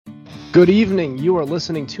Good evening. You are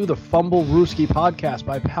listening to the Fumblerooski podcast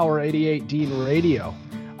by Power 88 Dean Radio.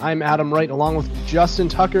 I'm Adam Wright along with Justin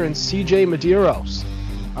Tucker and CJ Medeiros.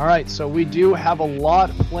 All right, so we do have a lot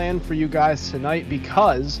planned for you guys tonight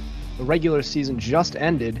because the regular season just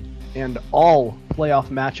ended and all playoff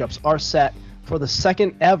matchups are set for the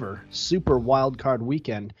second ever Super Wildcard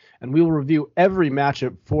Weekend, and we will review every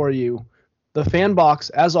matchup for you. The fan box,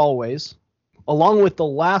 as always, along with the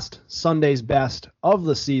last Sunday's best of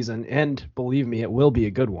the season, and believe me, it will be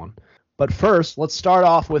a good one. But first, let's start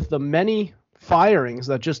off with the many firings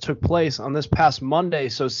that just took place on this past Monday.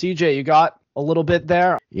 So, CJ, you got a little bit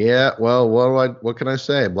there? Yeah, well, what can I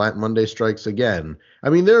say? Black Monday strikes again.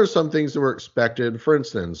 I mean, there are some things that were expected. For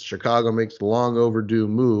instance, Chicago makes the long overdue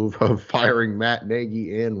move of firing Matt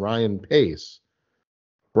Nagy and Ryan Pace.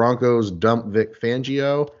 Broncos dump Vic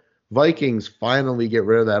Fangio. Vikings finally get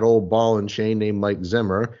rid of that old ball and chain named Mike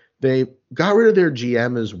Zimmer. They got rid of their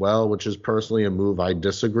GM as well, which is personally a move I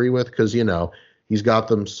disagree with because, he's got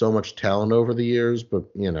them so much talent over the years. But,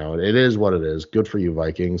 it is what it is. Good for you,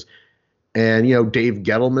 Vikings. And, Dave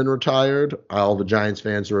Gettleman retired. All the Giants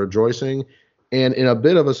fans are rejoicing. And in a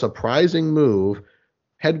bit of a surprising move,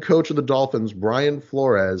 head coach of the Dolphins, Brian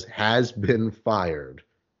Flores, has been fired.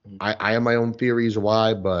 I have my own theories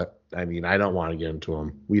why, but I don't want to get into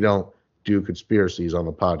them. We don't do conspiracies on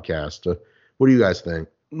the podcast. What do you guys think?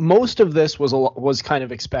 Most of this was kind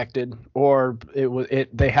of expected, or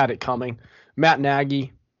they had it coming. Matt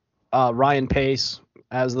Nagy, Ryan Pace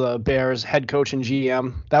as the Bears head coach and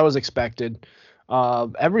GM, that was expected.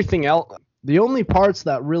 Everything else, the only parts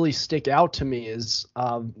that really stick out to me is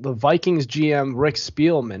the Vikings GM Rick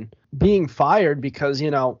Spielman being fired because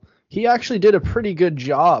he actually did a pretty good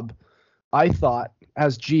job, I thought,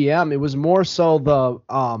 as GM. It was more so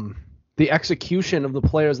the execution of the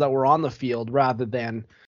players that were on the field rather than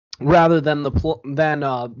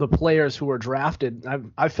the players who were drafted.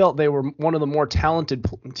 I felt they were one of the more talented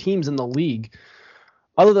teams in the league.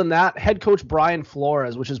 Other than that, head coach Brian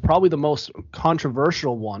Flores, which is probably the most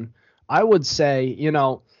controversial one, I would say,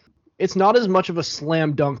 it's not as much of a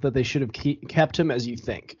slam dunk that they should have kept him as you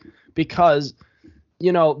think, because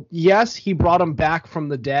yes, he brought him back from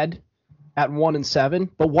the dead at 1-7,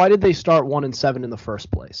 but why did they start 1-7 in the first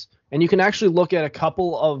place? And you can actually look at a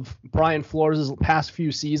couple of Brian Flores' past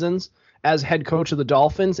few seasons as head coach of the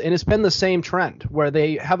Dolphins, and it's been the same trend where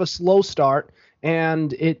they have a slow start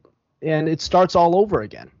and it starts all over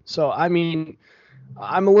again. So, I'm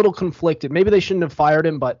a little conflicted. Maybe they shouldn't have fired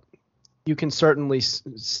him, but you can certainly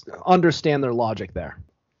understand their logic there.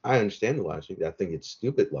 I understand the logic. I think it's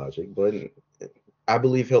stupid logic, but I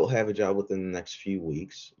believe he'll have a job within the next few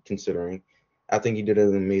weeks, considering I think he did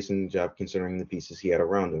an amazing job considering the pieces he had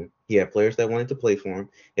around him. He had players that wanted to play for him,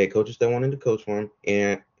 he had coaches that wanted to coach for him,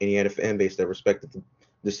 and he had a fan base that respected the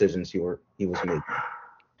decisions he was making.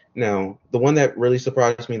 Now, the one that really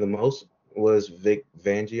surprised me the most was Vic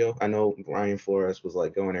Fangio. I know Brian Flores was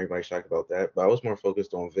going, everybody's shocked about that, but I was more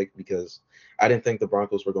focused on Vic because I didn't think the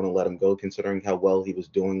Broncos were going to let him go, considering how well he was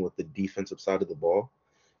doing with the defensive side of the ball.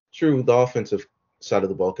 True, the offensive side of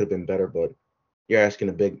the ball could have been better, but you're asking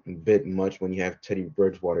a bit much when you have Teddy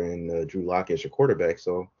Bridgewater and Drew Lock as your quarterback.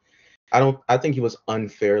 So I think he was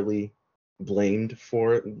unfairly blamed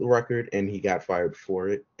for the record, and he got fired for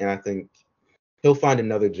it. And I think he'll find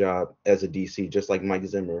another job as a DC, just like Mike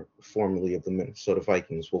Zimmer, formerly of the Minnesota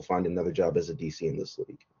Vikings, will find another job as a DC in this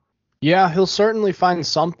league. Yeah, he'll certainly find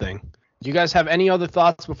something. Do you guys have any other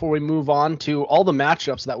thoughts before we move on to all the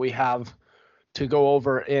matchups that we have to go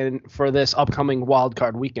over for this upcoming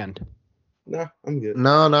wildcard weekend? No, I'm good.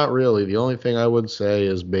 No, not really. The only thing I would say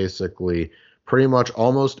is basically pretty much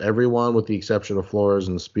almost everyone, with the exception of Flores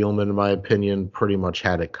and Spielman, in my opinion, pretty much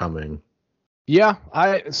had it coming. Yeah,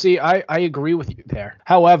 I agree with you there.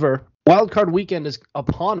 However, wildcard weekend is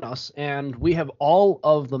upon us, and we have all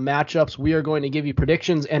of the matchups. We are going to give you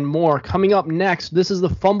predictions and more coming up next. This is the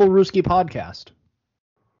Fumblerooski podcast.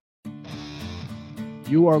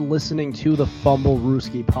 You are listening to the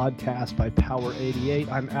Fumblerooski podcast by Power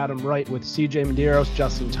 88. I'm Adam Wright with CJ Medeiros,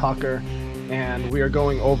 Justin Tucker, and we are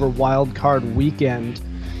going over Wild Card Weekend.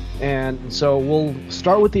 And so we'll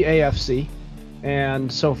start with the AFC.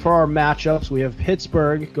 And so for our matchups, we have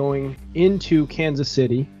Pittsburgh going into Kansas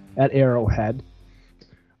City at Arrowhead.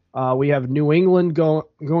 We have New England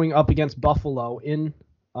going up against Buffalo in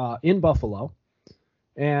Buffalo.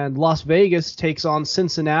 And Las Vegas takes on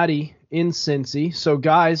Cincinnati in Cincy. So,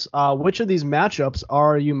 guys, which of these matchups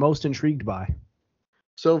are you most intrigued by?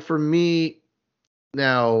 So, for me,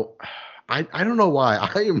 now, I don't know why.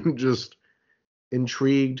 I am just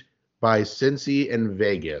intrigued by Cincy and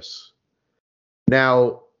Vegas.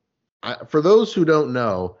 Now, for those who don't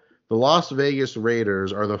know, the Las Vegas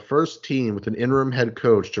Raiders are the first team with an interim head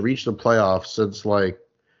coach to reach the playoffs since, like,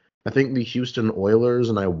 I think the Houston Oilers,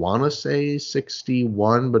 and I want to say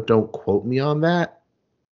 61, but don't quote me on that.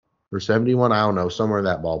 Or 71, I don't know, somewhere in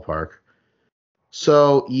that ballpark.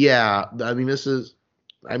 So, yeah, I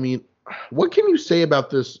mean, what can you say about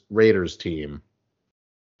this Raiders team?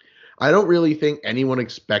 I don't really think anyone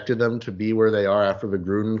expected them to be where they are after the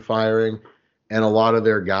Gruden firing, and a lot of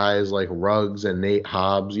their guys like Ruggs and Nate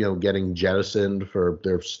Hobbs, getting jettisoned for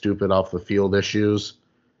their stupid off the field issues.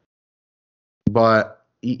 But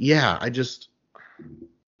yeah, I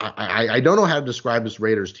don't know how to describe this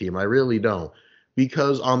Raiders team. I really don't,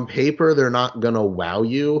 because on paper they're not gonna wow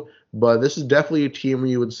you, but this is definitely a team where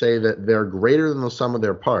you would say that they're greater than the sum of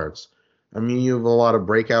their parts. I mean, you have a lot of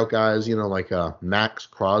breakout guys, like Max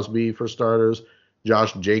Crosby for starters.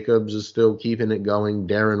 Josh Jacobs is still keeping it going.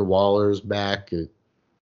 Darren Waller's back.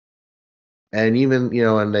 And even,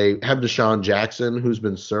 and they have Deshaun Jackson, who's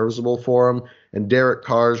been serviceable for him. And Derek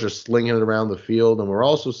Carr's just slinging it around the field. And we're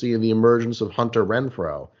also seeing the emergence of Hunter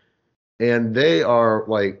Renfrow. And they are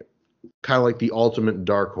kind of like the ultimate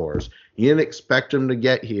dark horse. You didn't expect them to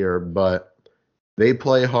get here, but they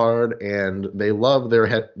play hard, and they love their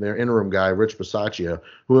interim guy, Rich Bisaccia,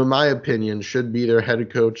 who, in my opinion, should be their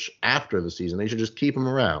head coach after the season. They should just keep him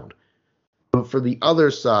around. But for the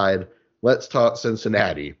other side, let's talk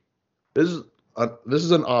Cincinnati. This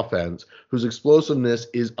is an offense whose explosiveness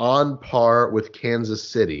is on par with Kansas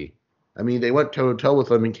City. I mean, they went toe-to-toe with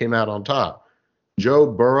them and came out on top. Joe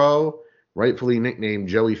Burrow, rightfully nicknamed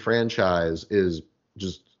Joey Franchise, is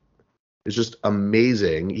just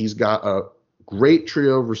amazing. He's got a great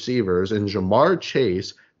trio of receivers in Jamar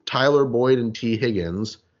Chase, Tyler Boyd, and T.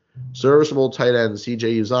 Higgins, serviceable tight end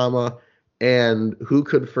C.J. Uzama, and who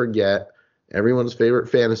could forget everyone's favorite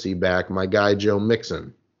fantasy back, my guy Joe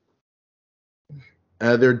Mixon.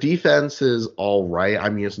 Their defense is all right. I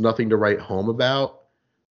mean, it's nothing to write home about,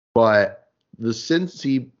 but the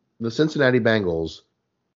Cincinnati Bengals,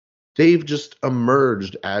 they've just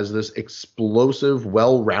emerged as this explosive,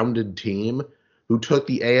 well-rounded team who took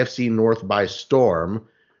the AFC North by storm,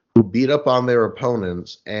 who beat up on their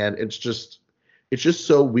opponents, and it's just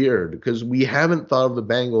so weird because we haven't thought of the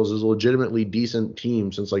Bengals as a legitimately decent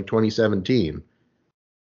team since 2017.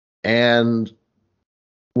 And,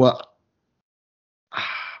 well,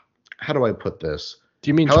 how do I put this? Do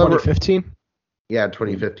you mean 2015? Yeah,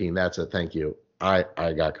 2015. That's it. Thank you. I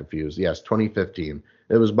got confused. Yes, 2015.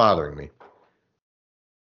 It was bothering me.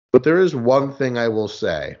 But there is one thing I will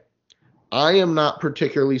say. I am not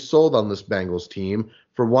particularly sold on this Bengals team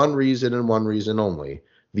for one reason and one reason only: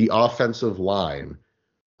 the offensive line.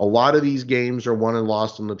 A lot of these games are won and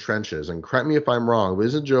lost in the trenches. And correct me if I'm wrong, but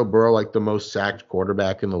isn't Joe Burrow the most sacked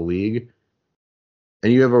quarterback in the league?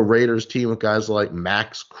 And you have a Raiders team with guys like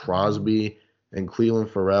Max Crosby and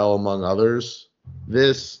Cleveland Farrell, among others.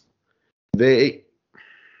 They're going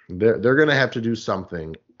to have to do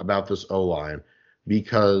something about this O-line,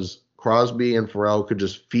 because Crosby and Farrell could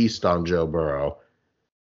just feast on Joe Burrow.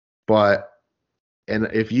 And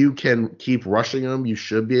if you can keep rushing him, you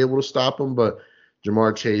should be able to stop him. But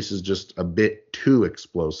Jamar Chase is just a bit too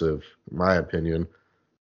explosive, in my opinion.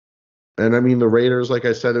 And I mean, the Raiders, like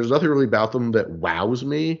I said, there's nothing really about them that wows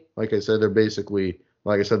me. Like I said, they're basically,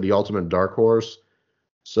 the ultimate dark horse.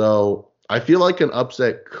 So I feel like an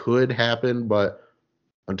upset could happen, but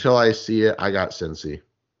until I see it, I got Cincy.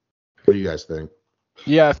 What do you guys think?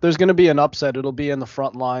 Yeah, if there's going to be an upset, it'll be in the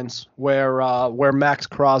front lines where Max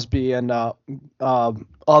Crosby and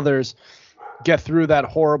others get through that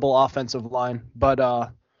horrible offensive line.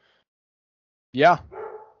 But yeah,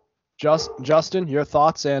 Justin, your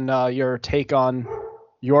thoughts and your take on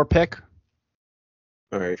your pick.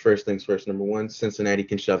 All right, first things first. Number one, Cincinnati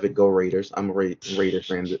can shove it. Go Raiders. I'm a Raider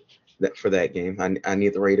fan for that game. I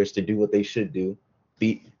need the Raiders to do what they should do.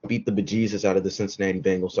 Beat the bejesus out of the Cincinnati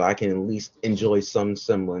Bengals, so I can at least enjoy some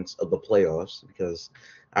semblance of the playoffs, because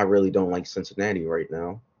I really don't like Cincinnati right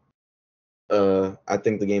now. I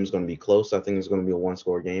think the game's going to be close. I think it's going to be a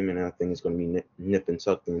one-score game, and I think it's going to be nip and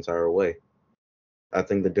tuck the entire way. I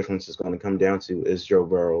think the difference is going to come down to, is Joe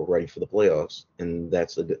Burrow ready for the playoffs? And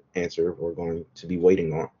that's the answer we're going to be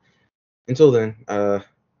waiting on. Until then,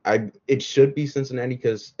 it should be Cincinnati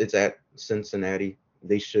because it's at Cincinnati.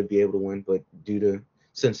 They should be able to win, but due to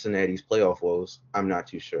Cincinnati's playoff woes, I'm not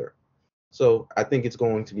too sure. So I think it's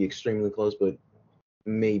going to be extremely close, but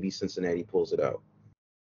maybe Cincinnati pulls it out.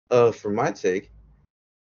 For my take,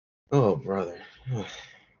 oh brother,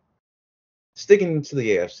 sticking to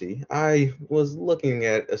the AFC, I was looking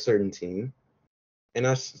at a certain team, and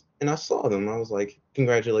I saw them. I was like,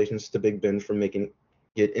 congratulations to Big Ben for making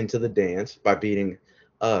it into the dance by beating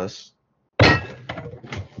us.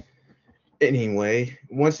 Anyway,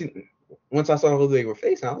 once I saw who they were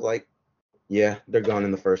facing, I was like, yeah, they're gone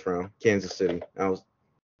in the first round. Kansas City. I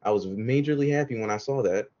was majorly happy when I saw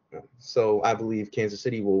that. So I believe Kansas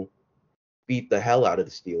City will beat the hell out of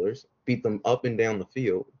the Steelers, beat them up and down the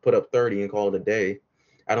field, put up 30 and call it a day.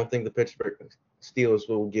 I don't think the Pittsburgh Steelers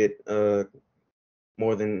will get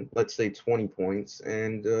more than, let's say, 20 points.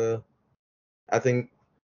 And I think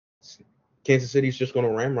Kansas City's just going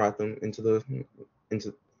to ramrod them and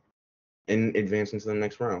advance into the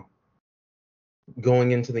next round.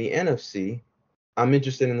 Going into the NFC, I'm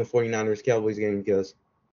interested in the 49ers-Cowboys game because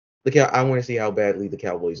I want to see how badly the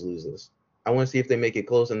Cowboys lose this. I want to see if they make it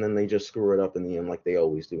close and then they just screw it up in the end like they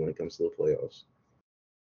always do when it comes to the playoffs.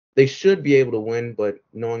 They should be able to win, but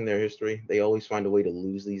knowing their history, they always find a way to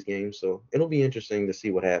lose these games. So it'll be interesting to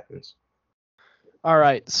see what happens. All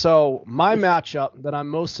right, so my matchup that I'm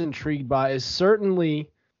most intrigued by is certainly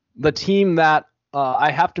the team that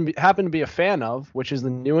I happen to be a fan of, which is the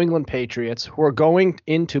New England Patriots, who are going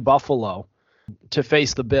into Buffalo to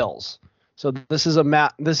face the Bills. So this is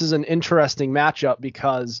an interesting matchup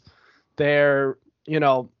because the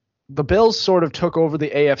Bills sort of took over the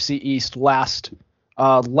AFC East last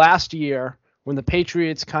year when the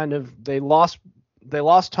Patriots they lost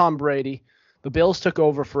Tom Brady. The Bills took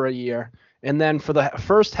over for a year, and then for the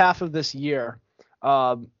first half of this year,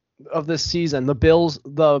 of this season,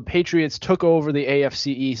 the Patriots took over the AFC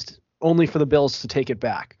East only for the Bills to take it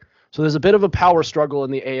back. So there's a bit of a power struggle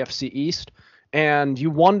in the AFC East, and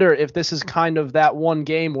you wonder if this is kind of that one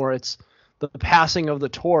game where it's the passing of the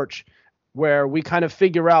torch, where we kind of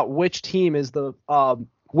figure out which team is the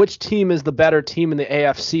better team in the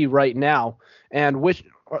AFC right now, and in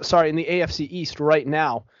the AFC East right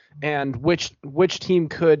now, and which team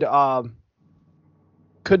could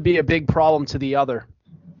be a big problem to the other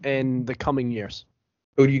in the coming years.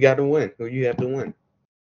 Who do you got to win? Who do you have to win?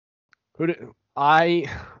 I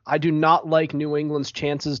do not like New England's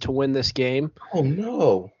chances to win this game. Oh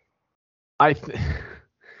no. I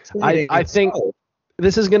think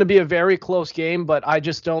this is going to be a very close game, but I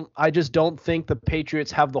just don't think the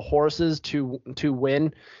Patriots have the horses to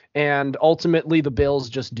win, and ultimately the Bills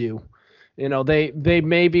just do. They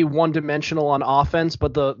may be one-dimensional on offense,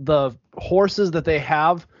 but the horses that they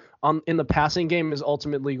have in the passing game is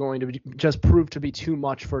ultimately going to just prove to be too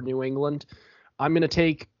much for New England. I'm gonna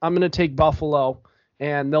take Buffalo,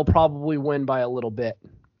 and they'll probably win by a little bit.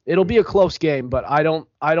 It'll be a close game, but I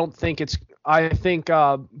think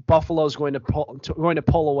Buffalo's going to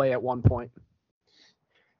pull away at one point.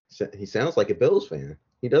 He sounds like a Bills fan.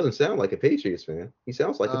 He doesn't sound like a Patriots fan. He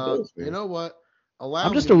sounds like a Bills fan. You know what?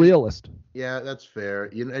 I'm just a realist. Yeah, that's fair.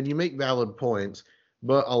 And you make valid points,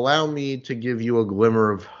 but allow me to give you a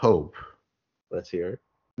glimmer of hope. Let's hear it.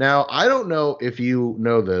 Now, I don't know if you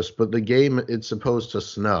know this, but the game, it's supposed to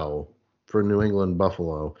snow for New England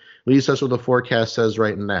Buffalo. At least that's what the forecast says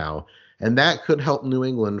right now. And that could help New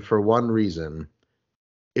England for one reason.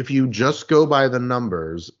 If you just go by the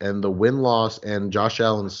numbers and the win-loss and Josh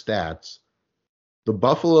Allen's stats, the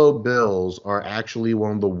Buffalo Bills are actually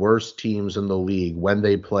one of the worst teams in the league when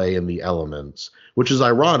they play in the elements, which is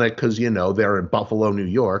ironic because, they're in Buffalo, New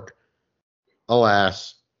York.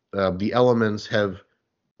 Alas, the elements have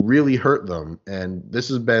really hurt them, and this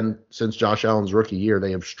has been since Josh Allen's rookie year.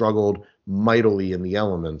 They have struggled mightily in the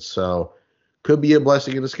elements, so could be a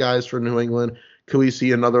blessing in disguise for New England. Could we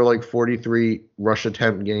see another 43 rush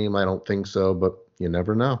attempt game? I don't think so, but you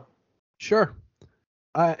never know. Sure.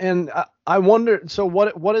 And I wonder, so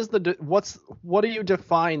what do you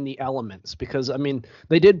define the elements? Because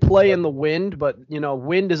they did play in the wind, but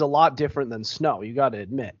wind is a lot different than snow. You got to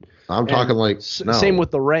admit. I'm talking snow. Same with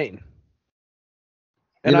the rain.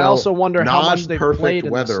 And I also wonder how much they played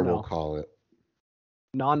in weather, the snow. we'll call it.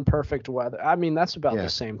 Non-perfect weather. That's about the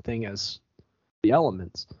same thing as the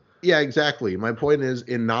elements. Yeah, exactly. My point is,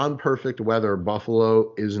 in non-perfect weather,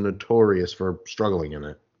 Buffalo is notorious for struggling in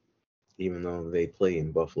it. Even though they play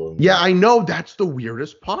in Buffalo. Yeah, I know. That's the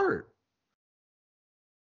weirdest part.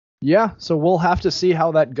 Yeah, so we'll have to see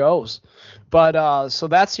how that goes. But so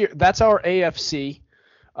that's our AFC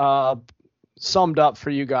summed up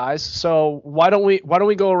for you guys. So why don't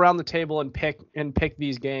we go around the table and pick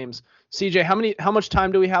these games? CJ, how much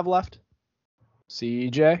time do we have left?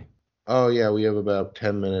 CJ? Oh yeah, we have about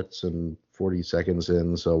 10 minutes and 40 seconds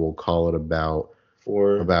in, so we'll call it about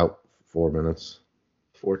 4 minutes.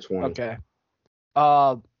 4:20. Okay.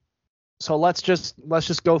 So let's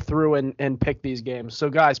just go through and pick these games. So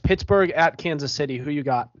guys, Pittsburgh at Kansas City, who you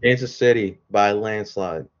got? Kansas City by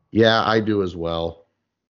landslide. Yeah, I do as well.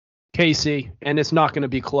 KC, and it's not going to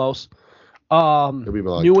be close. It'll be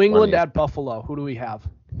like New England 20. at Buffalo. Who do we have?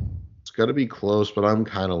 It's got to be close, but I'm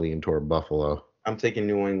kind of leaning toward Buffalo. I'm taking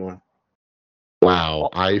New England. Wow,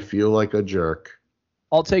 I feel like a jerk.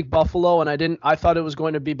 I'll take Buffalo, and I thought it was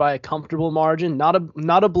going to be by a comfortable margin, not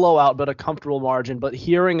a blowout, but a comfortable margin. But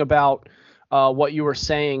hearing about what you were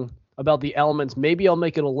saying about the elements, maybe I'll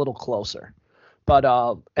make it a little closer. But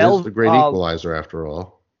It's the great equalizer after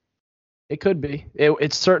all. It could be.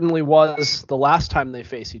 It certainly was the last time they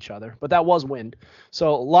faced each other, but that was wind.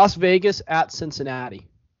 So Las Vegas at Cincinnati.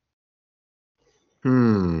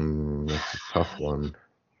 That's a tough one.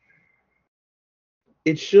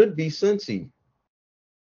 It should be Cincy.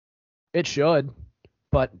 It should,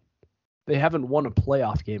 but they haven't won a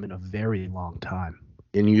playoff game in a very long time.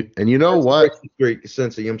 And you know what? Great,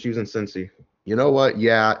 Cincy. I'm choosing Cincy. You know what?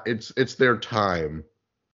 Yeah, it's their time.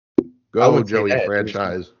 Go, Joey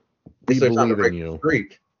franchise. We believe in you.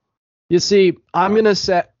 Greek. You see, I'm gonna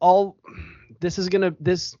set all.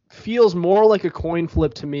 This feels more like a coin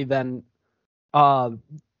flip to me than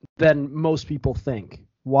most people think.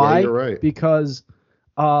 Why? Yeah, you're right. Because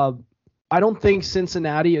I don't think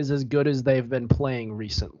Cincinnati is as good as they've been playing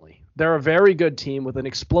recently. They're a very good team with an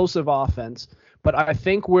explosive offense, but I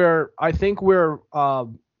think we're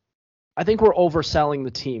overselling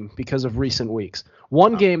the team because of recent weeks.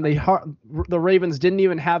 One game the Ravens didn't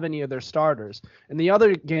even have any of their starters, and the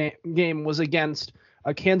other game was against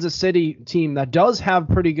a Kansas City team that does have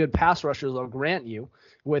pretty good pass rushers, I'll grant you,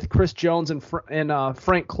 with Chris Jones and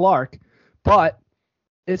Frank Clark, but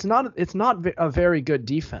it's not a very good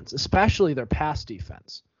defense, especially their pass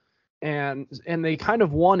defense, and they kind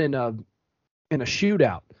of won in a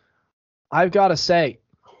shootout. I've got to say,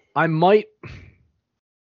 I might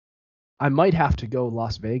have to go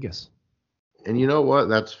Las Vegas. And you know what?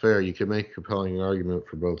 That's fair. You can make a compelling argument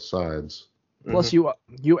for both sides. Plus, you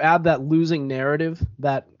add that losing narrative,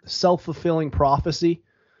 that self-fulfilling prophecy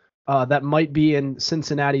that might be in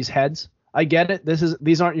Cincinnati's heads. I get it.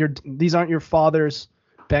 These aren't your father's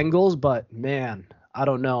Bengals, but man, I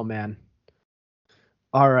don't know, man.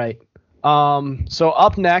 All right. So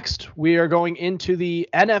up next, we are going into the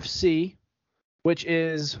NFC, which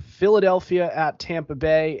is Philadelphia at Tampa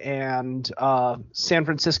Bay and San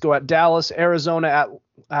Francisco at Dallas, Arizona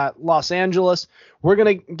at Los Angeles. We're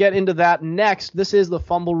going to get into that next. This is the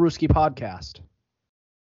Fumblerooski podcast.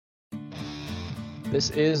 This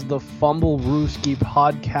is the Fumblerooski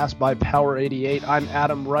podcast by Power 88. I'm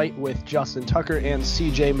Adam Wright with Justin Tucker and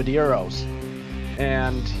CJ Medeiros.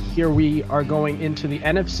 And here we are going into the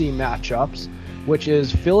NFC matchups, which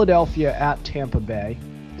is Philadelphia at Tampa Bay,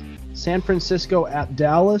 San Francisco at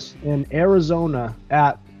Dallas, and Arizona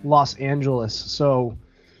at Los Angeles. So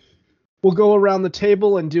we'll go around the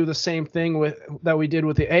table and do the same thing that we did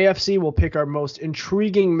with the AFC. We'll pick our most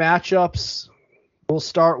intriguing matchups. We'll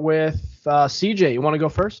start with CJ. You want to go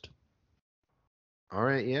first? All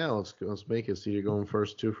right, yeah, let's make it. CJ going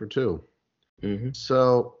first, 2 for 2. Mm-hmm.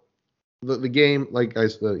 So the game, like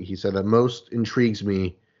he said, that most intrigues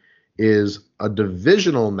me is a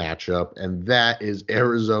divisional matchup, and that is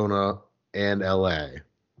Arizona and LA.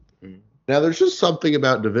 Mm-hmm. Now, there's just something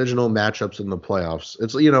about divisional matchups in the playoffs.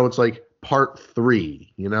 It's it's like part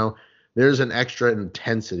 3. There's an extra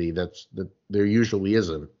intensity that there usually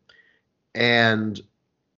isn't, and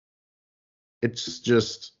it's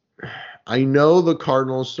just, I know the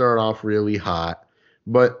Cardinals start off really hot,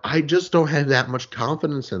 but I just don't have that much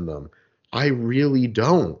confidence in them. I really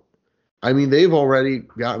don't. I mean, they've already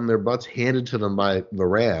gotten their butts handed to them by the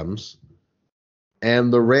Rams,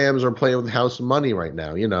 and the Rams are playing with house money right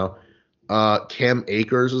now. Cam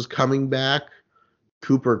Akers is coming back.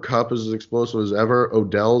 Cooper Kupp is as explosive as ever.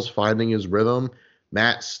 Odell's finding his rhythm.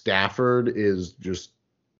 Matt Stafford is just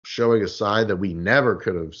showing a side that we never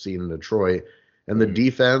could have seen in Detroit. And the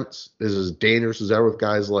defense is as dangerous as ever with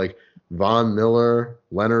guys like Von Miller,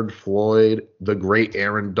 Leonard Floyd, the great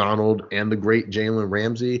Aaron Donald, and the great Jalen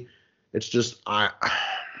Ramsey. It's just,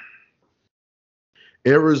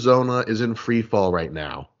 Arizona is in free fall right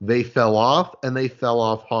now. They fell off, and they fell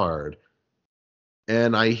off hard.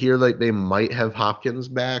 And I hear like they might have Hopkins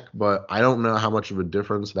back, but I don't know how much of a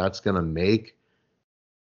difference that's going to make.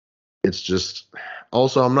 It's just,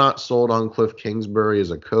 also, I'm not sold on Cliff Kingsbury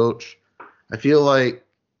as a coach. I feel like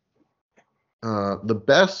the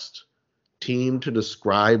best team to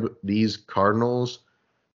describe these Cardinals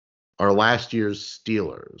are last year's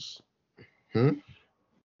Steelers. They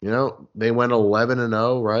went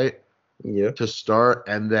 11-0, right? Yeah. To start,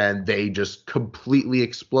 and then they just completely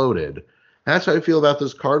exploded. That's how I feel about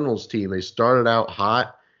this Cardinals team. They started out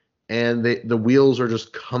hot, and the wheels are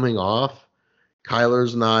just coming off.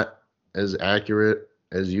 Kyler's not as accurate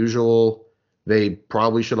as usual. They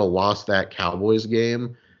probably should have lost that Cowboys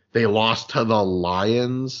game. They lost to the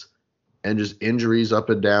Lions, and just injuries up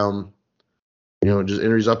and down. Just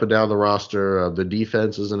injuries up and down the roster. The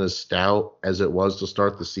defense isn't as stout as it was to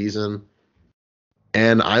start the season.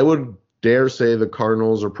 And I would dare say the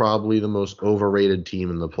Cardinals are probably the most overrated team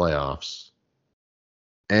in the playoffs.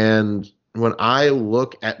 And when I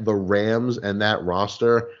look at the Rams and that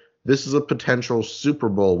roster, this is a potential Super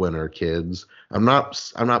Bowl winner, kids. I'm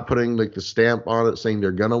not putting like the stamp on it saying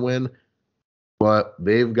they're gonna win, but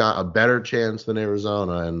they've got a better chance than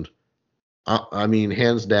Arizona. And I mean,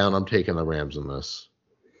 hands down, I'm taking the Rams in this.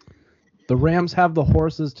 The Rams have the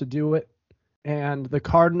horses to do it, and the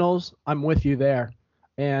Cardinals, I'm with you there.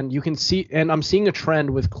 And you can see, and I'm seeing a trend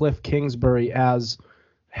with Cliff Kingsbury as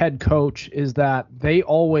head coach, is that they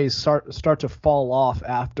always start to fall off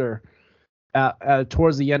after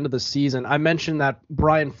towards the end of the season. I mentioned that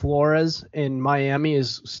Brian Flores in Miami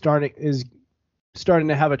is starting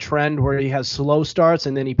to have a trend where he has slow starts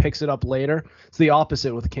and then he picks it up later. It's the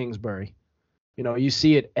opposite with Kingsbury. You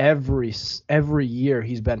see it every year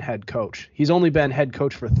he's been head coach. He's only been head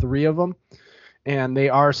coach for 3 of them, and they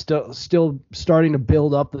are still starting to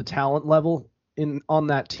build up the talent level on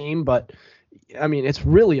that team. But I mean, it's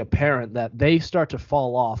really apparent that they start to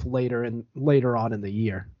fall off later on in the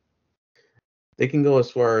year. They can go as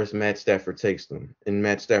far as Matt Stafford takes them, and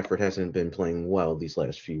Matt Stafford hasn't been playing well these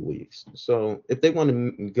last few weeks. So if they want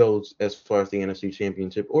to go as far as the NFC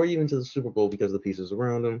Championship or even to the Super Bowl because of the pieces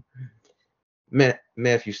around them,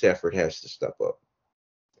 Matthew Stafford has to step up.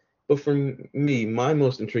 But for me, my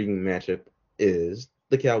most intriguing matchup is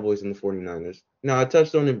the Cowboys and the 49ers. Now, I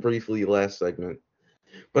touched on it briefly last segment,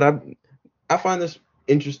 but I find this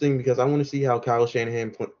interesting because I want to see how Kyle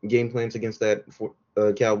Shanahan game plans against that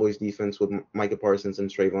Cowboys defense with Micah Parsons and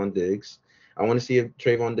Trayvon Diggs. I want to see if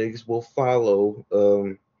Trayvon Diggs will follow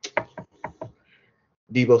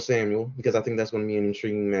Deebo Samuel, because I think that's going to be an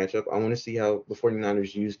intriguing matchup. I want to see how the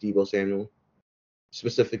 49ers use Deebo Samuel,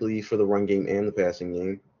 specifically for the run game and the passing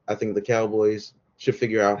game. I think the Cowboys should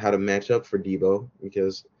figure out how to match up for Deebo,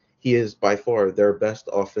 because he is by far their best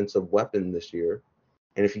offensive weapon this year.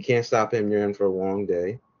 And if you can't stop him, you're in for a long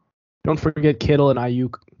day. Don't forget Kittle and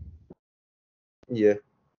Ayuk. Yeah.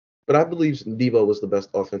 But I believe Deebo was the best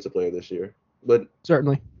offensive player this year. But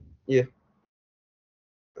certainly. Yeah.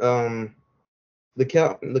 The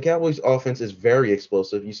Cowboys offense is very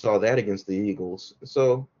explosive. You saw that against the Eagles.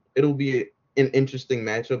 So it'll be an interesting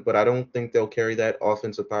matchup, but I don't think they'll carry that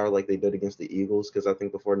offensive power like they did against the Eagles, because I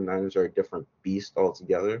think the 49ers are a different beast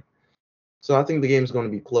altogether. So I think the game's going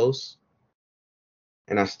to be close.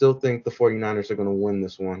 And I still think the 49ers are going to win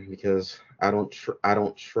this one, because I don't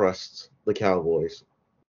trust the Cowboys.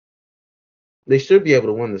 They should be able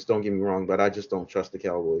to win this, don't get me wrong, but I just don't trust the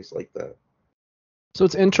Cowboys like that. So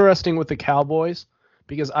it's interesting with the Cowboys,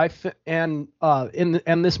 because in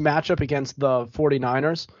this matchup against the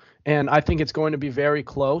 49ers, and I think it's going to be very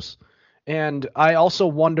close. And I also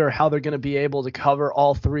wonder how they're going to be able to cover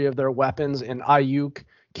all 3 of their weapons in Ayuk,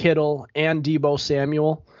 Kittle, and Deebo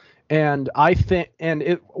Samuel. And I think,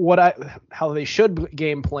 how they should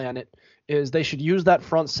game plan it is they should use that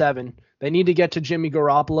front 7. They need to get to Jimmy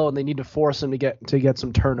Garoppolo, and they need to force him to get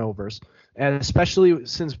some turnovers. And especially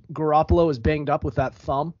since Garoppolo is banged up with that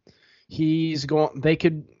thumb, they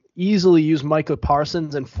could easily use Micah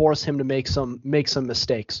Parsons and force him to make some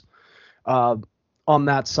mistakes on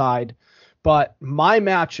that side. But my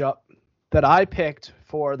matchup that I picked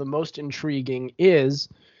for the most intriguing is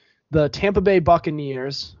the Tampa Bay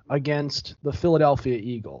Buccaneers against the Philadelphia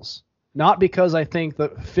Eagles. Not because I think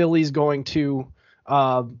that Philly's going to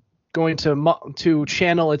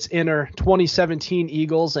channel its inner 2017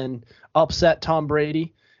 Eagles and upset Tom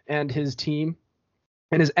Brady and his team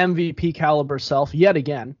and his MVP caliber self yet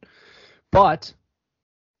again, but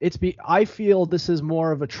I feel this is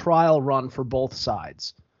more of a trial run for both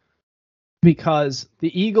sides, because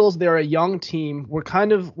the Eagles, they're a young team. We're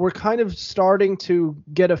kind of starting to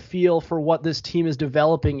get a feel for what this team is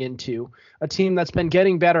developing into, a team that's been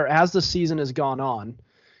getting better as the season has gone on.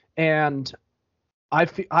 And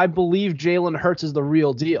I believe Jalen Hurts is the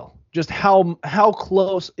real deal. Just how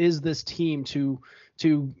close is this team to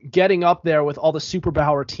getting up there with all the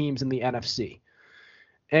superpower teams in the NFC?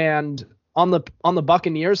 And on the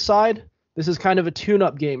Buccaneers side, this is kind of a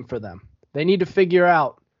tune-up game for them. They need to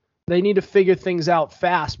figure things out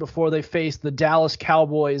fast before they face the Dallas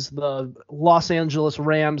Cowboys, the Los Angeles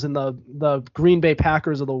Rams, and the Green Bay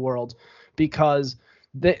Packers of the world, because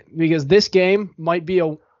this game might be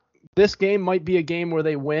a game where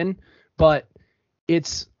they win, but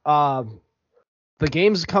it's the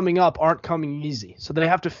games coming up aren't coming easy. So they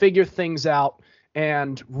have to figure things out,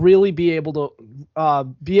 and really be able to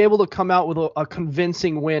come out with a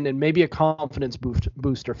convincing win and maybe a confidence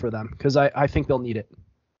booster for them, because I think they'll need it.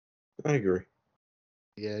 I agree.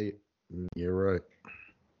 Yeah, you're right.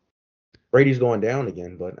 Brady's going down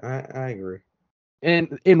again, but I agree.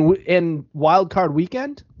 And in wild card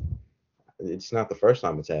weekend, It's not the first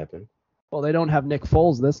time it's happened. well, they don't have Nick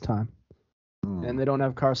Foles this time. And they don't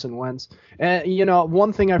have Carson Wentz. And,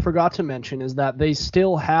 one thing I forgot to mention is that they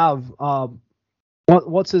still have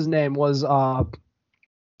what's his name was they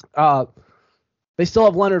still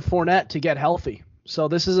have Leonard Fournette to get healthy. So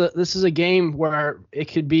this is a game where it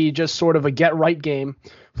could be just sort of a get right game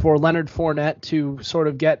for Leonard Fournette to sort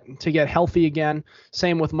of get healthy again.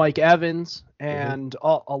 Same with Mike Evans and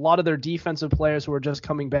a lot of their defensive players who are just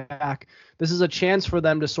coming back. This is a chance for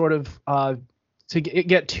them to sort of to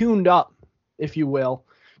get tuned up, if you will,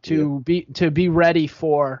 to be ready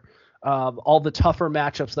for all the tougher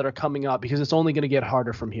matchups that are coming up, because it's only going to get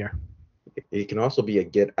harder from here. It can also be a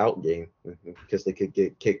get out game because they could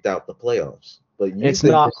get kicked out the playoffs. But you It's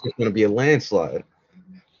think not. it's going to be a landslide?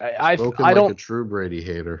 I like don't. a true Brady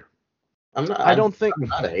hater. I'm not. I don't think I'm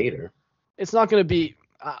not a hater. it's not going to be.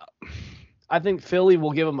 I think Philly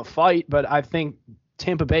will give them a fight, but I think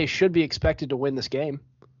Tampa Bay should be expected to win this game.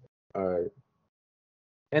 All right.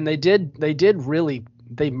 And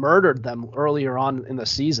they murdered them earlier on in the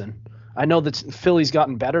season. I know that Philly's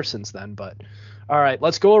gotten better since then, but all right,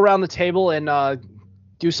 let's go around the table and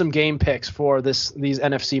do some game picks for these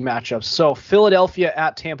NFC matchups. So Philadelphia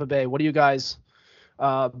at Tampa Bay. What are you guys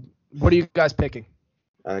picking?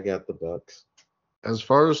 I got the Bucks. As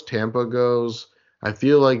far as Tampa goes, I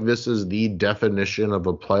feel like this is the definition of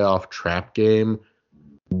a playoff trap game,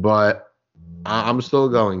 but I'm still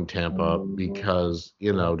going Tampa because,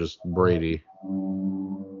 just Brady.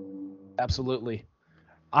 Absolutely.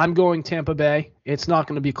 I'm going Tampa Bay. It's not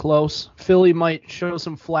going to be close. Philly might show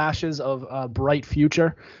some flashes of a bright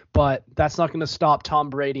future, but that's not going to stop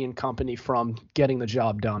Tom Brady and company from getting the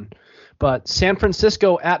job done. But San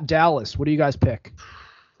Francisco at Dallas. What do you guys pick?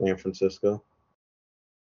 San Francisco.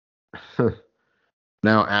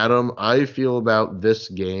 Now, Adam, I feel about this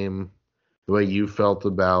game the way you felt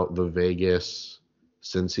about the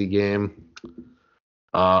Vegas-Cincy game.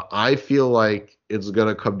 I feel like it's going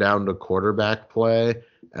to come down to quarterback play,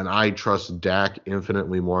 and I trust Dak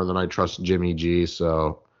infinitely more than I trust Jimmy G.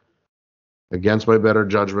 So, against my better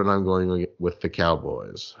judgment, I'm going with the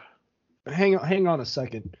Cowboys. Hang on a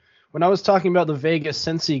second. When I was talking about the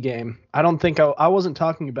Vegas-Cincy game, I don't think I wasn't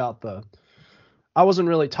talking about I wasn't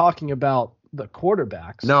really talking about the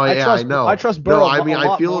quarterbacks. No, I know. I trust Burrow. No, I mean,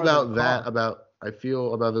 I feel more about than that. Carr. I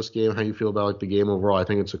feel about this game. How you feel about the game overall? I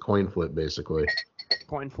think it's a coin flip, basically.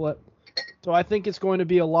 Coin flip. So I think it's going to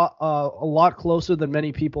be a lot closer than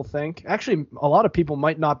many people think. Actually, a lot of people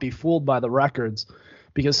might not be fooled by the records,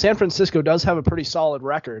 because San Francisco does have a pretty solid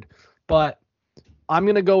record. But I'm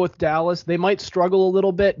going to go with Dallas. They might struggle a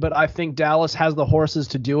little bit, but I think Dallas has the horses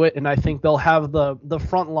to do it, and I think they'll have the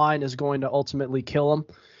front line is going to ultimately kill them.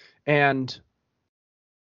 And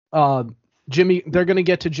they're going to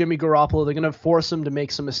get to Jimmy Garoppolo. They're going to force him to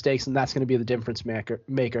make some mistakes, and that's going to be the difference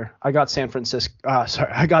maker. I got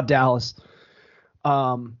I got Dallas.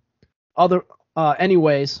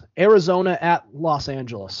 Anyways, Arizona at Los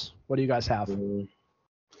Angeles. What do you guys have?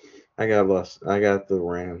 I got the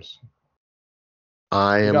Rams.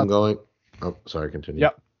 I am going. Oh, sorry. Continue.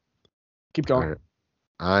 Yep. Keep going. Right.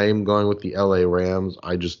 I'm going with the LA Rams.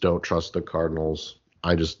 I just don't trust the Cardinals.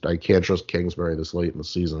 I can't trust Kingsbury this late in the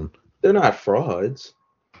season. They're not frauds.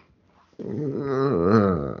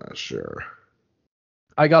 Sure.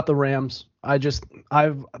 I got the Rams.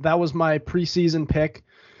 That was my preseason pick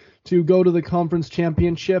to go to the conference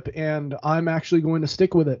championship, and I'm actually going to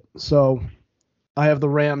stick with it. So I have the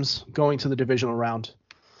Rams going to the divisional round.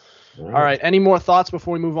 All right. Any more thoughts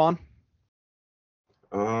before we move on?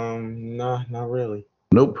 No, not really.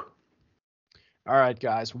 Nope. All right,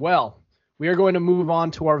 guys. Well, we are going to move on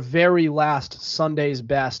to our very last Sunday's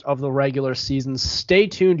Best of the regular season. Stay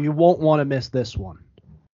tuned. You won't want to miss this one.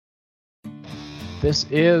 This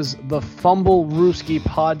is the Fumblerooski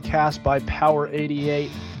podcast by Power 88.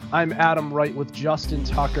 I'm Adam Wright with Justin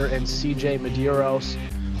Tucker and CJ Medeiros.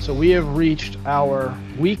 So we have reached our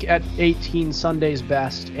week at 18 Sunday's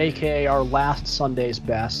Best, aka our last Sunday's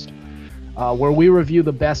Best, where we review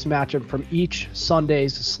the best matchup from each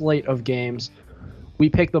Sunday's slate of games. We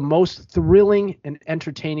pick the most thrilling and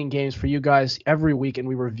entertaining games for you guys every week, and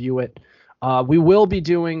we review it. We will be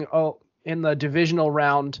doing in the divisional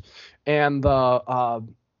round and the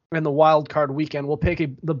wild card weekend. We'll pick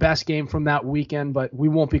the best game from that weekend, but we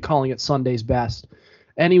won't be calling it Sunday's Best.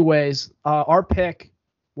 Anyways, our pick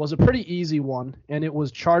was a pretty easy one, and it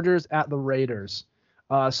was Chargers at the Raiders.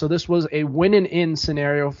 So this was a win and in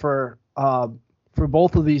scenario for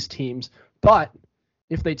both of these teams. But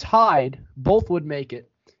if they tied, both would make it.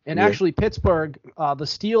 And actually, Pittsburgh, the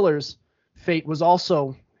Steelers' fate was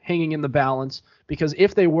also hanging in the balance, because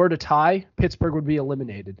if they were to tie, Pittsburgh would be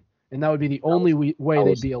eliminated, and that would be the only way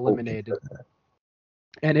they'd be eliminated.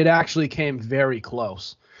 And it actually came very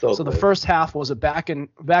close. So the first half was a back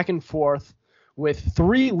and forth with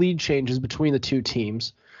 3 lead changes between the two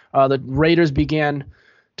teams. The Raiders began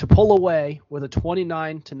to pull away with a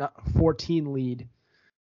 29-14 lead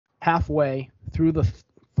halfway through the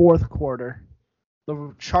fourth quarter.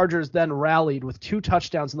 The Chargers then rallied with 2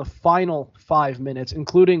 touchdowns in the final 5 minutes,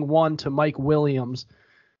 including one to Mike Williams.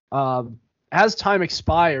 As time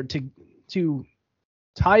expired, to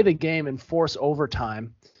tie the game and force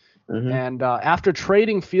overtime. Mm-hmm. And after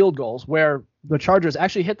trading field goals, where the Chargers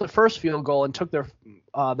actually hit the first field goal and took their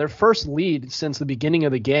first lead since the beginning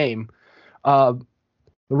of the game, the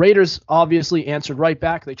Raiders obviously answered right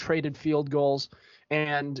back. They traded field goals,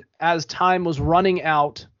 and as time was running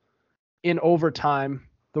out in overtime,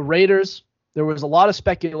 the Raiders, there was a lot of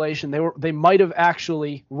speculation. They might have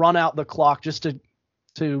actually run out the clock just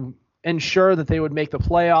to ensure that they would make the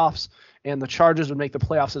playoffs, and the Chargers would make the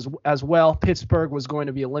playoffs as well. Pittsburgh was going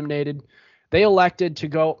to be eliminated. They elected to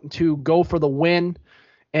go for the win,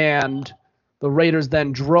 and the Raiders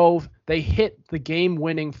then drove. They hit the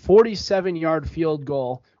game-winning 47-yard field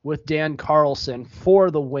goal with Dan Carlson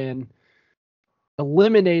for the win,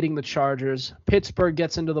 eliminating the Chargers. Pittsburgh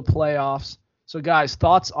gets into the playoffs. So, guys,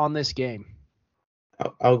 thoughts on this game?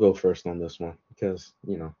 I'll go first on this one because,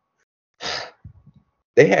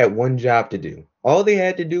 they had one job to do. All they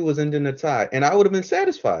had to do was end in a tie, and I would have been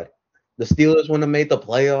satisfied. The Steelers wouldn't have made the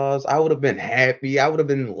playoffs. I would have been happy. I would have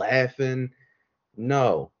been laughing.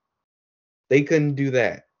 No, they couldn't do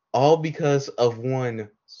that. All because of one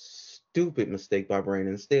stupid mistake by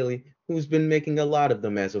Brandon Staley, who's been making a lot of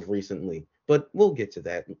them as of recently. But we'll get to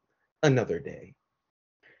that another day.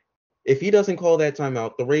 If he doesn't call that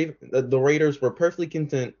timeout, the Raiders were perfectly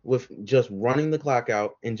content with just running the clock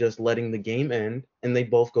out and just letting the game end, and they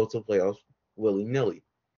both go to the playoffs willy-nilly.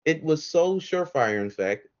 It was so surefire, in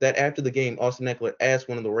fact, that after the game, Austin Eckler asked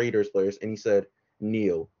one of the Raiders players, and he said,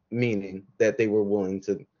 "Kneel," meaning that they were willing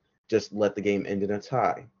to just let the game end in a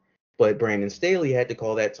tie. But Brandon Staley had to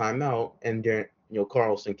call that timeout, and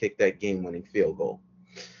Carlson kicked that game-winning field goal.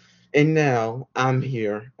 And now I'm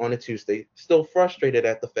here on a Tuesday, still frustrated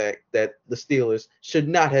at the fact that the Steelers should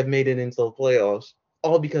not have made it into the playoffs,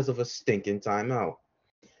 all because of a stinking timeout.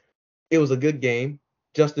 It was a good game.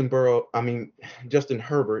 Justin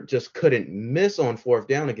Herbert just couldn't miss on 4th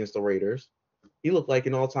down against the Raiders. He looked like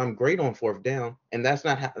an all-time great on 4th down, and that's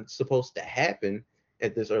not supposed to happen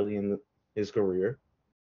at this early in his career.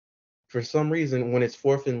 For some reason, when it's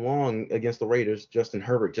 4th and long against the Raiders, Justin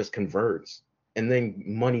Herbert just converts. And then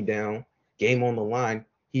money down, game on the line,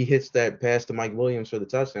 he hits that pass to Mike Williams for the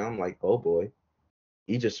touchdown. I'm like, oh boy,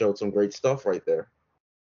 he just showed some great stuff right there.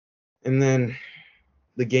 And then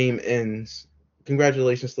the game ends.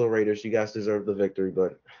 Congratulations to the Raiders. You guys deserve the victory.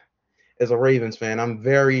 But as a Ravens fan, I'm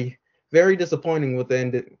very, very disappointed with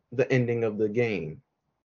the ending of the game.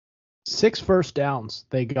 6 first downs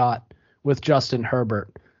they got with Justin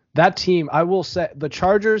Herbert. That team, I will say, the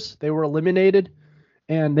Chargers, they were eliminated.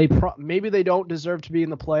 And maybe they don't deserve to be in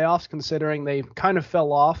the playoffs, considering they kind of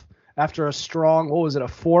fell off after a strong, a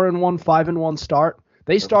 4-1, 5-1 start.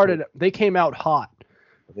 They came out hot,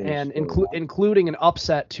 and including an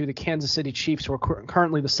upset to the Kansas City Chiefs, who are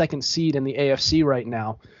currently the 2nd seed in the AFC right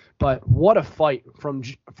now. But what a fight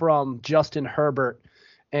from Justin Herbert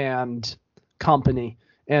and company.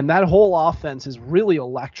 And that whole offense is really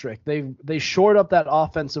electric. They shored up that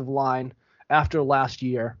offensive line after last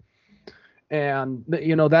year. And,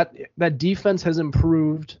 that defense has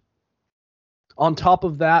improved. On top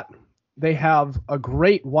of that, they have a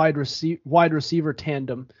great wide receiver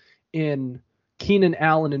tandem in Keenan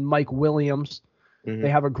Allen and Mike Williams. Mm-hmm. They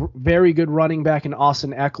have a very good running back in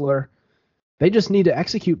Austin Eckler. They just need to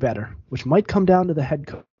execute better, which might come down to the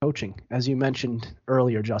head coaching, as you mentioned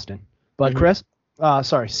earlier, Justin. But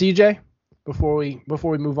CJ, before we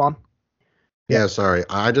move on. Yeah, sorry.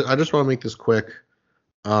 I just want to make this quick.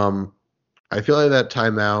 I feel like that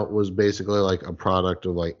timeout was basically like a product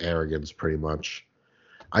of like arrogance, pretty much.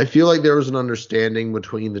 I feel like there was an understanding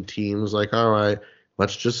between the teams, like, all right,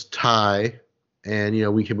 let's just tie,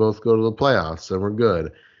 and we can both go to the playoffs, and we're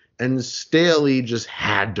good. And Staley just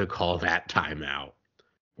had to call that timeout.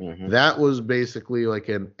 Mm-hmm. That was basically like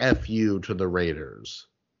an FU to the Raiders.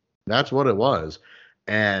 That's what it was.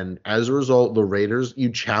 And as a result, the Raiders, you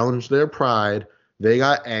challenged their pride. they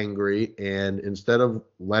got angry, and instead of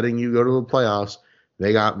letting you go to the playoffs,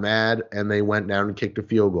 they got mad and they went down and kicked a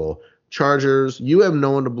field goal. Chargers, you have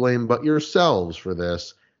no one to blame but yourselves for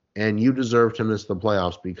this, and you deserve to miss the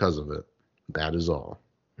playoffs because of it. That is all.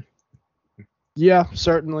 Yeah,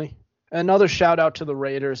 certainly. Another shout out to the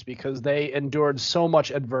Raiders because they endured so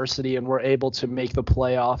much adversity and were able to make the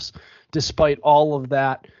playoffs despite all of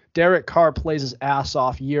that. Derek Carr plays his ass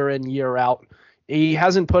off year in, year out. He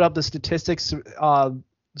hasn't put up the statistics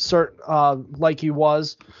like he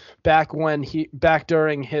was back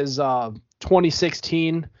during his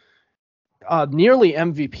 2016 nearly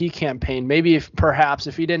MVP campaign. Maybe perhaps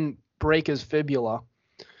if he didn't break his fibula.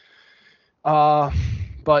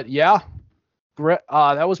 But yeah.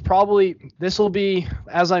 That was this will be,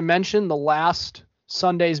 as I mentioned, the last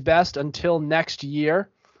Sunday's Best until next year.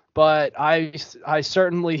 But I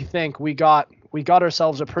certainly think we got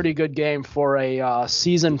ourselves a pretty good game for a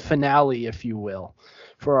season finale, if you will,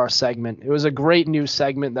 for our segment. It was a great new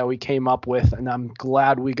segment that we came up with, and I'm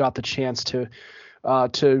glad we got the chance to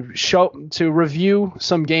review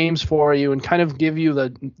some games for you and kind of give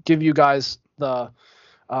you guys the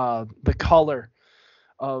color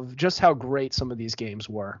of just how great some of these games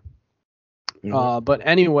were. Mm-hmm. But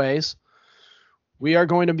anyways, we are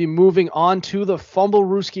going to be moving on to the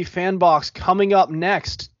Fumblerooski fan box coming up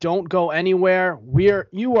next. Don't go anywhere.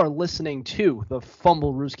 You are listening to the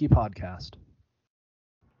Fumblerooski podcast.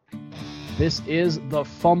 This is the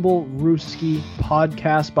Fumblerooski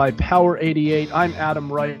podcast by Power 88. I'm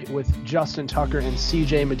Adam Wright with Justin Tucker and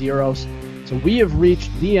CJ Medeiros. So we have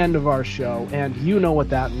reached the end of our show, and you know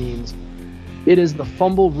what that means. It is the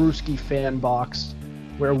Fumblerooski fan box,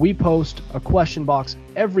 where we post a question box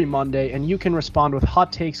every Monday, and you can respond with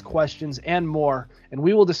hot takes, questions, and more, and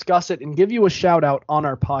we will discuss it and give you a shout out on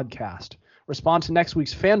our podcast. Respond to next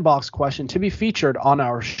week's fan box question to be featured on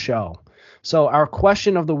our show. So our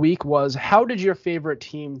question of the week was, how did your favorite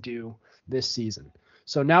team do this season?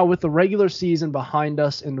 So now with the regular season behind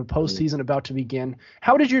us and the postseason about to begin,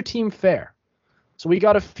 how did your team fare? So we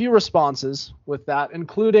got a few responses with that,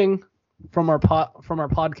 including from our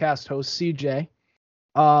podcast host CJ,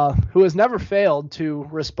 who has never failed to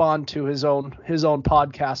respond to his own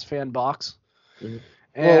podcast fan box. Mm-hmm.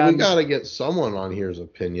 Well, we got to get someone on here's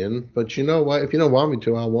opinion, but you know what? If you don't want me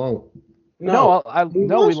to, I won't. No,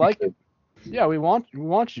 we like it. Yeah, we want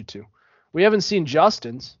you to. We haven't seen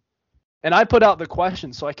Justin's, and I put out the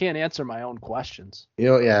question, so I can't answer my own questions.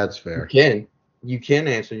 Yeah, that's fair. You can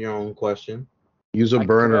answer your own question. Use a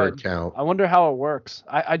burner account. I wonder how it works.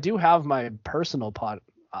 I do have my personal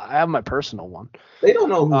I have my personal one. They don't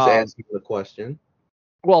know who's asking the question.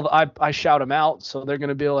 Well, I shout them out, so they're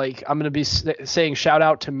gonna be like, I'm gonna be saying shout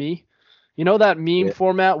out to me. You know that meme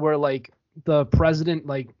format where like the president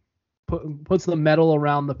like puts the medal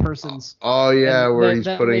around the person's. Oh yeah, where he's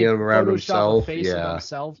putting him around himself. Yeah.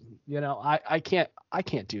 You know, I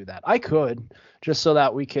can't do that. I could, just so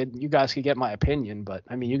that you guys could get my opinion, but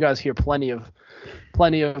I mean, you guys hear plenty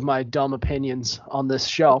of my dumb opinions on this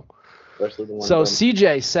show. So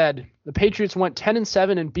CJ said the Patriots went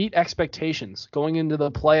 10-7 and beat expectations going into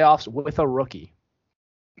the playoffs with a rookie.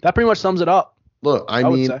 That pretty much sums it up. Look, I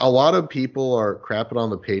mean, a lot of people are crapping on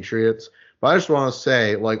the Patriots, but I just want to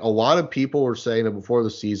say, like, a lot of people were saying that before the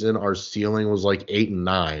season, our ceiling was like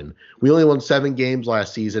 8-9. We only won 7 games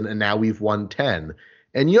last season, and now we've won 10.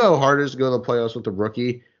 And you know how hard it is to go to the playoffs with a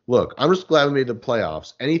rookie? Look, I'm just glad we made the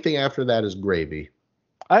playoffs. Anything after that is gravy.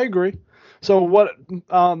 I agree. So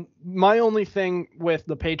my only thing with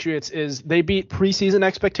the Patriots is they beat preseason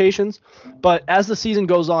expectations, but as the season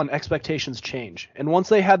goes on, expectations change. And once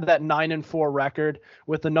they had that 9-4 record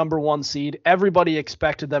with the number 1 seed, everybody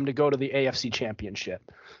expected them to go to the AFC Championship.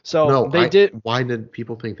 So did. Why did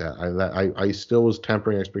people think that? I still was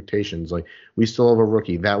tempering expectations. Like, we still have a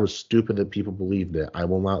rookie. That was stupid that people believed it. I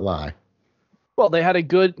will not lie. Well, they had a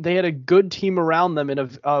good team around them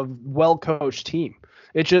and a well-coached team.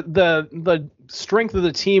 It's just the strength of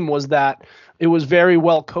the team was that it was very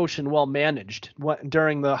well coached and well managed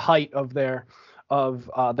during the height of their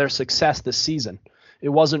success this season. It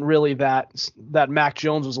wasn't really that Mac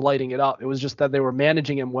Jones was lighting it up. It was just that they were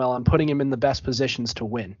managing him well and putting him in the best positions to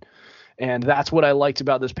win. And that's what I liked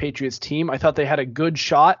about this Patriots team. I thought they had a good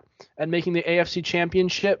shot at making the AFC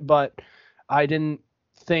Championship, but I didn't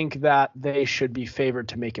think that they should be favored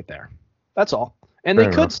to make it there. That's all. And they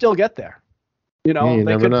could still get there. You know,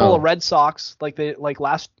 they could pull a Red Sox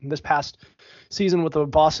this past season with the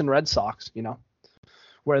Boston Red Sox, you know,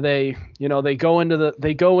 where they go into the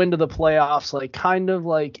playoffs like kind of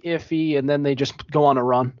like iffy, and then they just go on a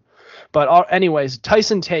run. But anyways,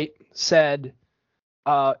 Tyson Tate said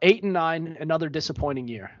 8-9, another disappointing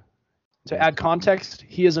year. To add context,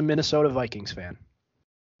 he is a Minnesota Vikings fan.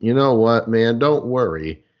 You know what, man? Don't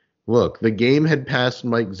worry. Look, the game had passed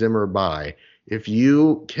Mike Zimmer by. If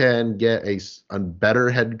you can get a better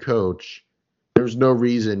head coach, there's no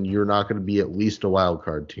reason you're not going to be at least a wild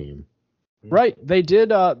card team. Right. They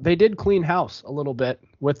did clean house a little bit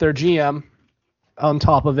with their GM on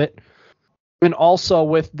top of it, and also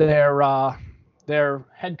with their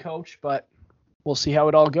head coach, but we'll see how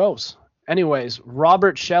it all goes. Anyways,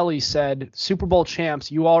 Robert Shelley said, Super Bowl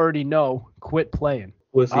champs, you already know, quit playing.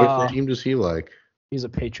 What's What team does he like? He's a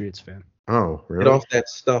Patriots fan. Oh, really? Get off that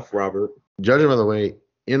stuff, Robert. Judging by the way,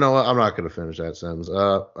 you know what? I'm not going to finish that sentence.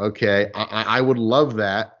 Okay. I would love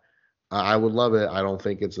that. I would love it. I don't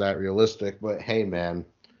think it's that realistic, but hey, man,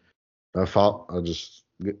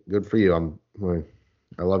 good for you.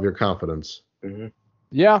 I love your confidence. Mm-hmm.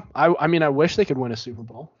 Yeah, I mean, I wish they could win a Super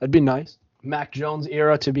Bowl. That'd be nice. Mac Jones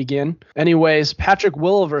era to begin. Anyways, Patrick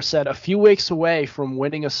Williver said a few weeks away from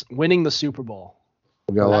winning the Super Bowl.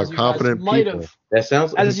 We got a lot of confident people. That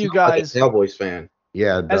sounds like a Cowboys fan.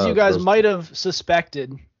 Yeah, as you guys might have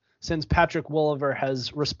suspected, since Patrick Williver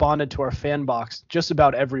has responded to our fan box just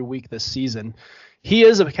about every week this season, he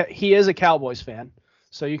is a Cowboys fan,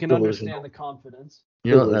 so you can understand the confidence.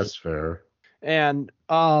 Yeah, that's fair. And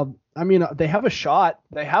I mean, they have a shot.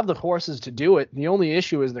 They have the horses to do it. The only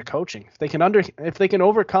issue is their coaching. If they can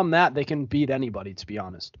overcome that, they can beat anybody, to be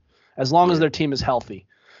honest, as long as their team is healthy.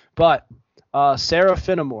 But Sarah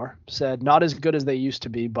Finnemore said not as good as they used to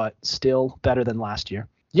be, but still better than last year.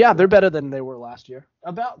 Yeah, they're better than they were last year.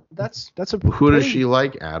 Who does she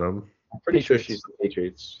like, Adam? I'm pretty sure she's a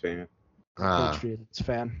Patriots fan. Patriots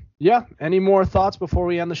fan. Yeah. Any more thoughts before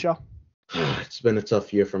we end the show? It's been a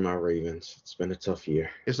tough year for my Ravens. It's been a tough year.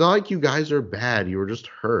 It's not like you guys are bad. You were just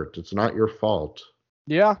hurt. It's not your fault.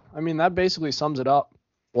 Yeah, I mean, that basically sums it up.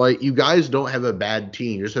 Like, you guys don't have a bad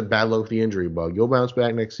team. You just have bad luck with the injury bug. You'll bounce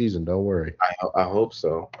back next season. Don't worry. I hope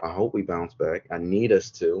so. I hope we bounce back. I need us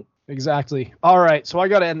to. Exactly. All right, so I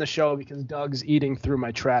got to end the show because Doug's eating through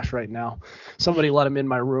my trash right now. Somebody let him in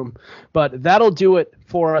my room. But that'll do it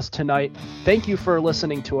for us tonight. Thank you for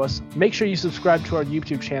listening to us. Make sure you subscribe to our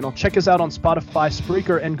YouTube channel. Check us out on Spotify,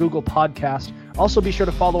 Spreaker, and Google Podcast. Also, be sure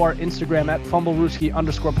to follow our Instagram at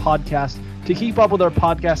Fumblerooski_podcast to keep up with our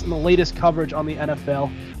podcast and the latest coverage on the NFL.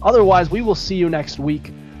 Otherwise, we will see you next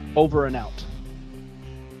week. Over and out.